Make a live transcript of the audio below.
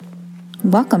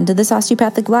Welcome to This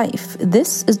Osteopathic Life.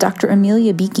 This is Dr.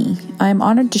 Amelia Beakey. I am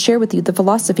honored to share with you the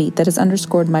philosophy that has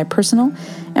underscored my personal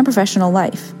and professional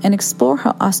life and explore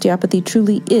how osteopathy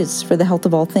truly is for the health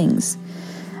of all things.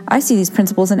 I see these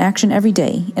principles in action every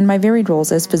day in my varied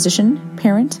roles as physician,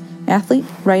 parent, athlete,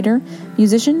 writer,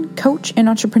 musician, coach, and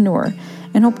entrepreneur,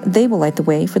 and hope they will light the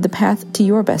way for the path to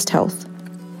your best health.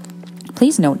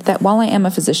 Please note that while I am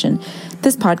a physician,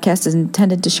 this podcast is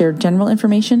intended to share general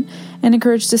information and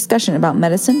encourage discussion about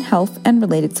medicine, health, and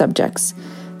related subjects.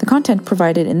 The content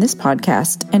provided in this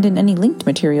podcast and in any linked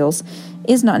materials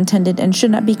is not intended and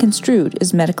should not be construed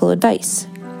as medical advice.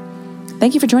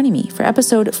 Thank you for joining me for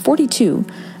episode 42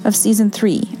 of season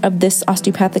 3 of This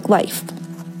Osteopathic Life.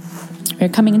 We're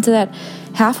coming into that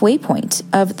halfway point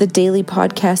of the daily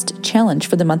podcast challenge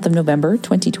for the month of November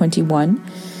 2021.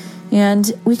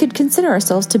 And we could consider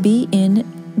ourselves to be in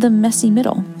the messy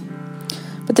middle.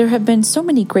 But there have been so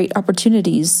many great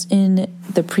opportunities in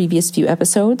the previous few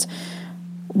episodes,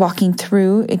 walking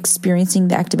through, experiencing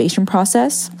the activation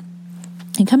process,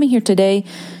 and coming here today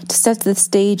to set the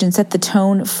stage and set the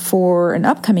tone for an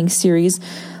upcoming series,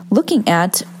 looking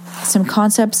at some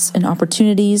concepts and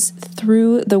opportunities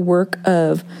through the work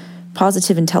of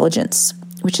positive intelligence,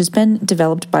 which has been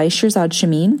developed by Shirzad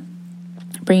Chamine,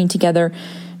 bringing together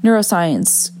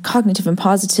neuroscience, cognitive and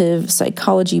positive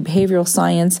psychology, behavioral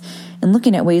science, and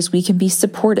looking at ways we can be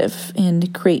supportive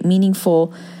and create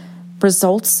meaningful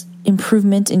results,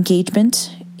 improvement,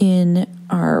 engagement in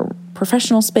our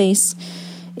professional space,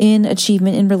 in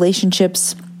achievement, in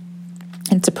relationships.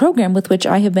 And it's a program with which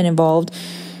I have been involved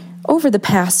over the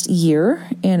past year,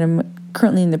 and I'm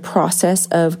currently in the process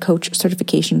of coach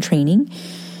certification training.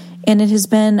 And it has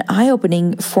been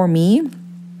eye-opening for me,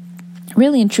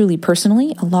 really and truly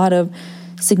personally, a lot of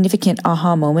significant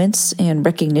aha moments and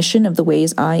recognition of the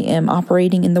ways I am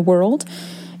operating in the world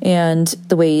and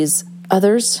the ways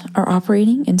others are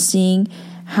operating, and seeing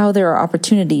how there are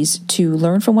opportunities to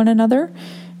learn from one another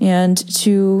and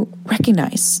to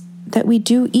recognize that we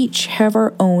do each have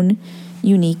our own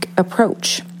unique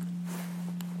approach.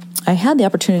 I had the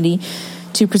opportunity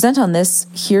to present on this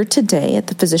here today at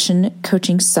the Physician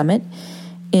Coaching Summit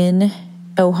in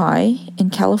Ojai in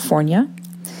California.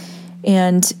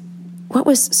 And what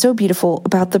was so beautiful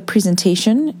about the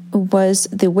presentation was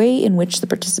the way in which the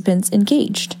participants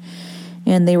engaged.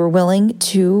 And they were willing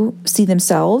to see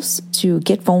themselves, to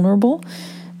get vulnerable,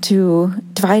 to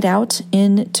divide out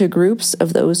into groups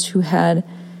of those who had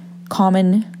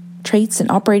common traits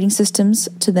and operating systems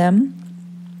to them,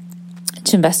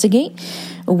 to investigate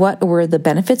what were the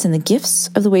benefits and the gifts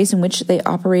of the ways in which they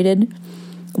operated,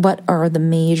 what are the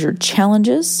major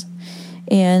challenges,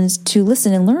 and to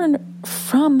listen and learn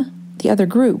from the other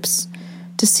groups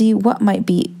to see what might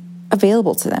be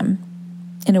available to them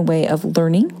in a way of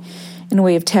learning, in a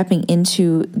way of tapping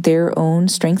into their own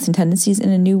strengths and tendencies in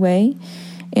a new way.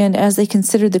 And as they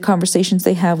consider the conversations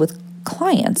they have with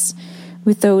clients,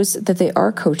 with those that they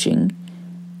are coaching,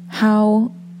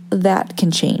 how that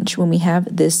can change when we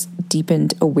have this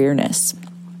deepened awareness.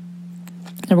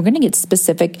 And we're going to get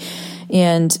specific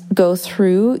and go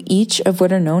through each of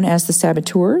what are known as the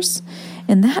saboteurs.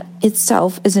 And that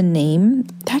itself is a name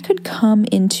that could come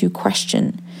into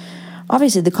question.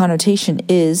 Obviously, the connotation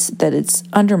is that it's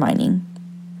undermining.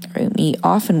 Right? We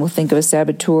often will think of a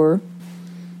saboteur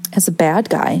as a bad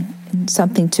guy, and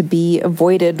something to be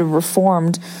avoided or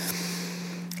reformed.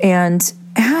 And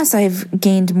as I've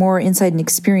gained more insight and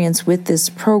experience with this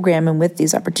program and with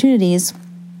these opportunities,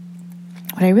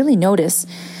 what I really notice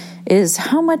is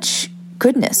how much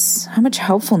goodness, how much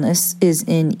helpfulness is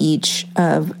in each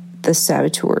of the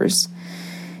saboteurs.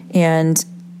 And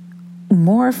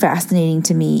more fascinating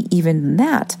to me even than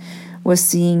that was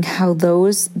seeing how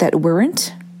those that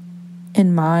weren't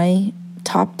in my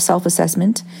top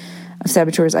self-assessment of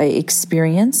saboteurs I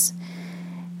experience,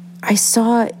 I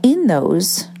saw in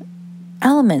those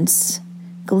elements,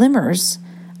 glimmers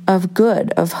of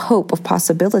good, of hope, of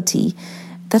possibility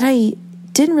that I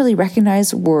didn't really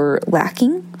recognize were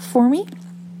lacking for me.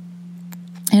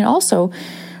 And also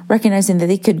recognizing that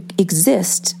they could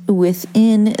exist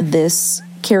within this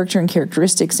character and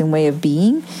characteristics and way of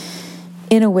being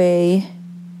in a way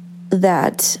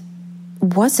that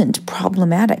wasn't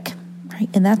problematic, right?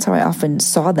 And that's how I often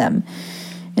saw them.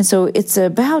 And so it's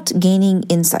about gaining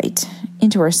insight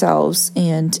into ourselves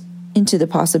and into the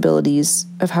possibilities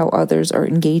of how others are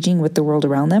engaging with the world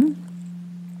around them.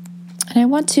 And I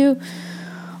want to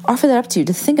offer that up to you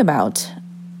to think about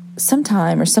some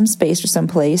time or some space or some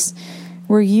place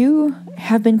where you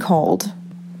have been called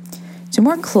to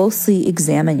more closely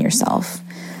examine yourself,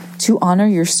 to honor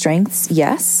your strengths,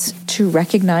 yes, to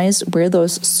recognize where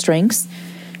those strengths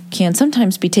can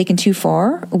sometimes be taken too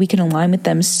far. We can align with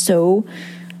them so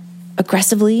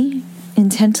aggressively,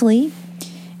 intently,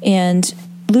 and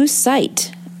lose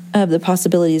sight of the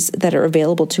possibilities that are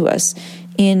available to us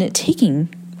in taking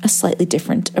a slightly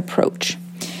different approach.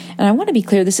 And I want to be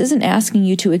clear, this isn't asking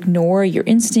you to ignore your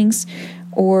instincts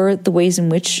or the ways in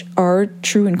which are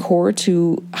true and core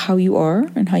to how you are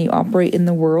and how you operate in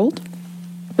the world.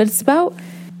 But it's about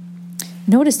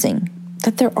noticing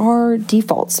that there are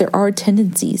defaults, there are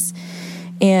tendencies.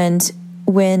 And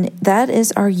when that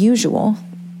is our usual,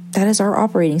 that is our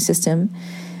operating system,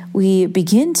 we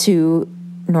begin to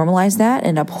normalize that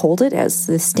and uphold it as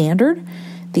the standard,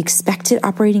 the expected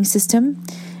operating system.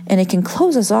 And it can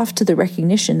close us off to the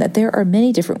recognition that there are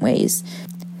many different ways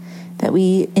that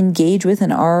we engage with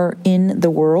and are in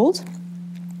the world.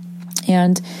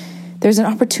 And there's an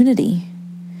opportunity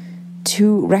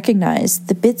to recognize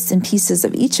the bits and pieces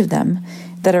of each of them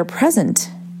that are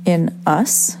present in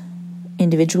us,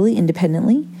 individually,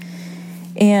 independently,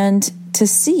 and to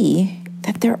see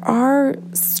that there are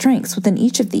strengths within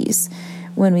each of these.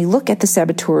 When we look at the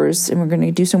saboteurs, and we're going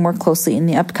to do some work closely in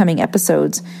the upcoming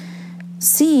episodes,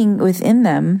 seeing within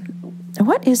them,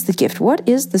 what is the gift? What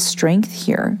is the strength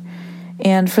here?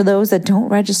 And for those that don't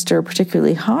register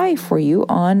particularly high for you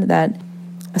on that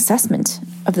assessment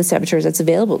of the saboteurs that's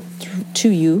available to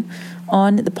you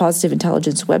on the Positive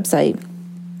Intelligence website,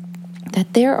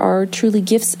 that there are truly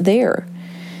gifts there.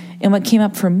 And what came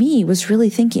up for me was really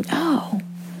thinking,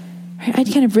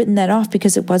 I'd kind of written that off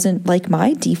because it wasn't like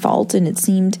my default and it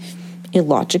seemed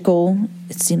illogical.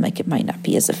 It seemed like it might not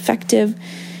be as effective.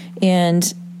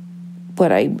 And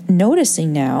what I'm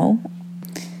noticing now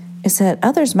is that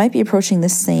others might be approaching the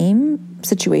same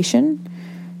situation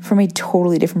from a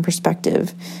totally different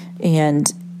perspective.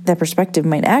 And that perspective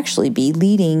might actually be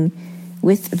leading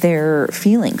with their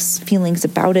feelings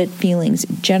about it, feelings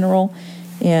in general.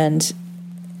 And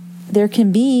there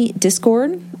can be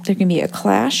discord, there can be a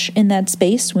clash in that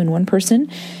space when one person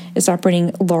is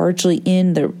operating largely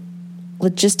in the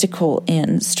logistical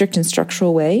and strict and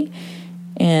structural way,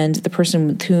 and the person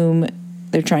with whom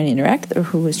they're trying to interact, or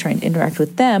who is trying to interact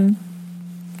with them,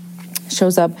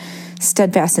 shows up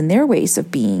steadfast in their ways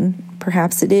of being.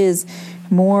 Perhaps it is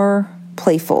more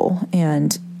playful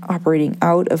and operating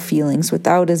out of feelings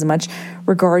without as much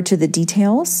regard to the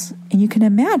details. And you can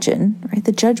imagine, right,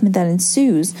 the judgment that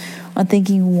ensues on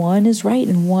thinking one is right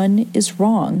and one is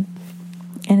wrong.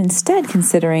 And instead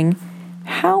considering,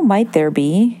 how might there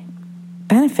be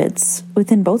benefits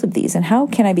within both of these? And how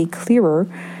can I be clearer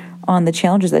on the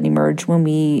challenges that emerge when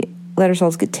we let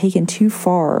ourselves get taken too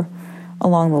far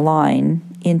along the line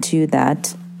into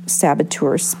that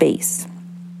saboteur space?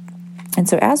 And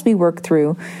so as we work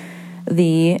through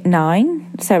the 9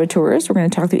 saboteurs, we're going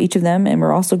to talk through each of them, and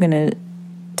we're also going to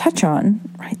touch on,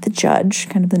 right, the judge,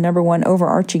 kind of the number one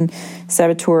overarching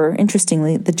saboteur.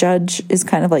 Interestingly, the judge is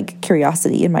kind of like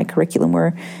curiosity in my curriculum,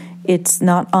 where it's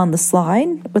not on the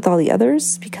slide with all the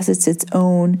others because it's its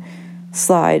own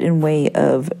slide and way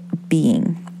of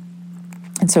being.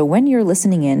 And so when you're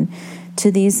listening in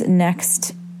to these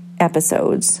next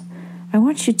episodes, I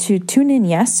want you to tune in,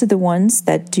 yes, to the ones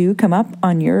that do come up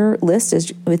on your list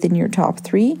as within your top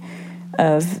 3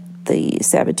 of the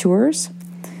saboteurs.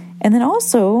 And then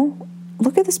also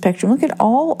look at the spectrum, look at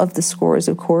all of the scores,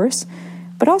 of course,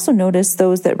 but also notice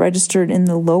those that registered in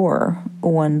the lower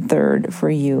 1/3 for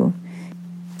you,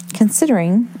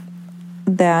 considering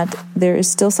that there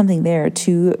is still something there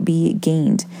to be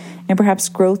gained. And perhaps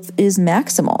growth is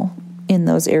maximal in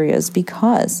those areas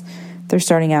because they're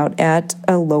starting out at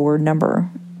a lower number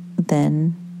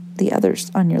than the others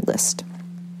on your list.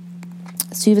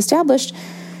 So you've established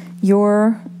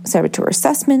your saboteur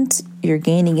assessment. You're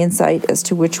gaining insight as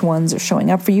to which ones are showing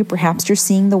up for you. Perhaps you're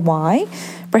seeing the why,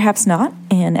 perhaps not.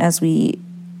 And as we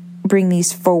bring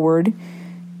these forward,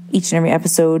 each and every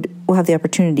episode, we'll have the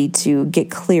opportunity to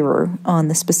get clearer on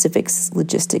the specifics,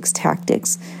 logistics,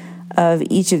 tactics of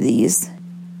each of these.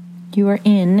 You are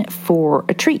in for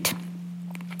a treat.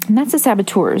 And that's the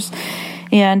saboteurs.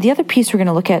 And the other piece we're going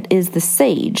to look at is the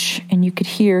sage. And you could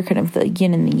hear kind of the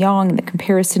yin and the yang and the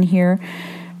comparison here.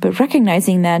 But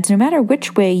recognizing that no matter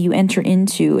which way you enter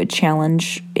into a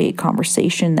challenge, a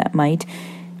conversation that might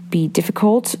be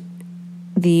difficult,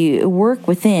 the work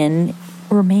within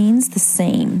remains the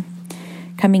same.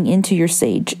 Coming into your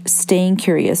sage, staying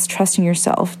curious, trusting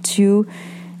yourself to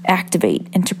activate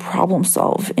and to problem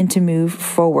solve and to move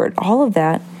forward. All of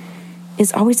that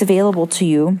is always available to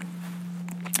you.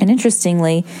 And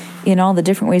interestingly, in all the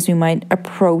different ways we might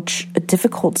approach a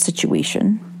difficult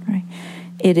situation, right,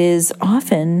 it is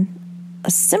often a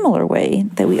similar way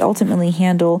that we ultimately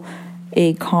handle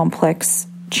a complex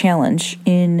challenge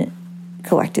in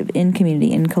collective, in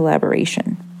community, in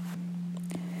collaboration.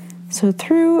 So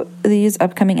through these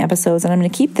upcoming episodes, and I'm going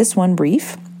to keep this one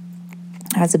brief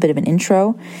as a bit of an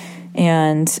intro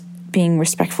and being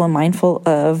respectful and mindful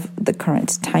of the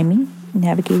current timing,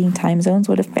 navigating time zones.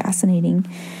 What a fascinating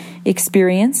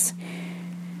experience.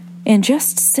 And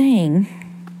just saying,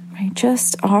 right,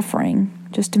 just offering,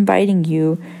 just inviting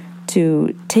you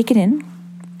to take it in,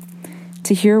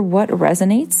 to hear what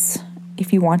resonates.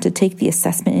 If you want to take the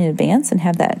assessment in advance and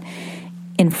have that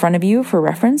in front of you for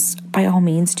reference, by all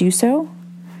means do so.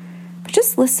 But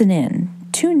just listen in,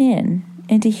 tune in,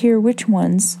 and to hear which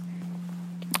ones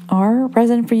are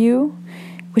resonant for you,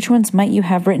 which ones might you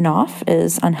have written off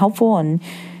as unhelpful and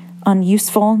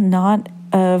unuseful, not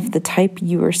of the type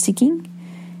you are seeking,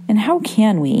 and how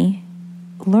can we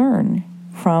learn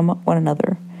from one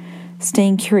another,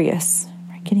 staying curious,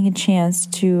 getting a chance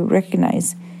to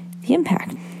recognize the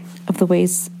impact of the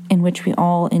ways in which we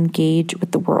all engage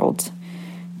with the world,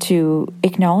 to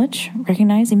acknowledge,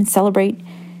 recognize, even celebrate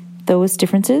those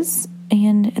differences,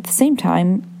 and at the same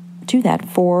time do that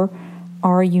for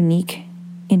our unique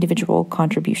individual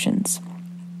contributions.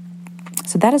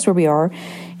 So that is where we are,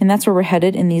 and that's where we're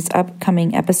headed in these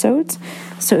upcoming episodes.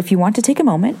 So if you want to take a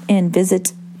moment and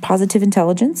visit Positive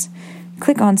Intelligence,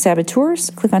 click on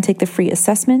Saboteurs, click on Take the Free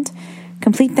Assessment,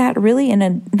 complete that really in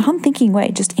a non-thinking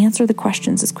way. Just answer the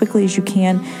questions as quickly as you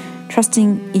can,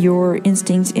 trusting your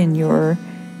instinct and your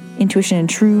intuition and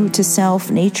true to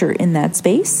self nature in that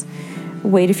space.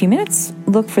 Wait a few minutes,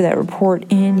 look for that report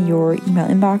in your email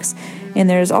inbox, and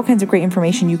there's all kinds of great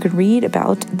information you could read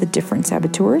about the different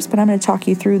saboteurs, but I'm going to talk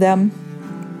you through them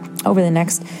over the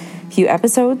next few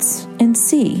episodes and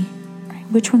see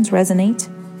which ones resonate,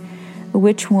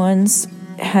 which ones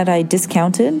had I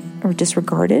discounted or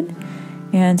disregarded,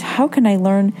 and how can I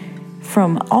learn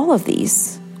from all of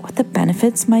these, what the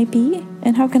benefits might be,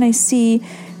 and how can I see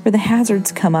where the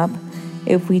hazards come up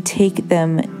if we take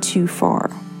them too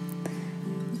far.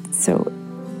 So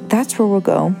that's where we'll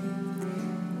go.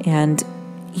 And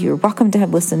you're welcome to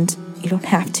have listened. You don't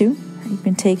have to. You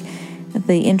can take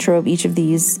the intro of each of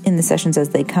these in the sessions as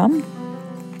they come.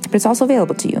 But it's also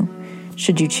available to you,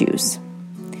 should you choose.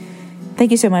 Thank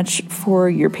you so much for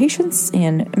your patience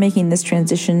and making this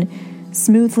transition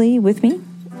smoothly with me,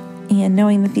 and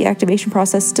knowing that the activation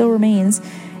process still remains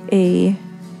a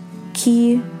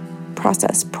key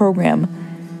process, program,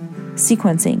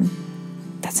 sequencing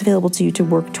that's available to you to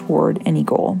work toward any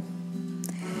goal.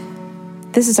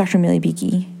 This is Dr. Amelia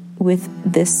Beakey with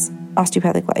This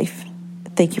Osteopathic Life.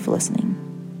 Thank you for listening.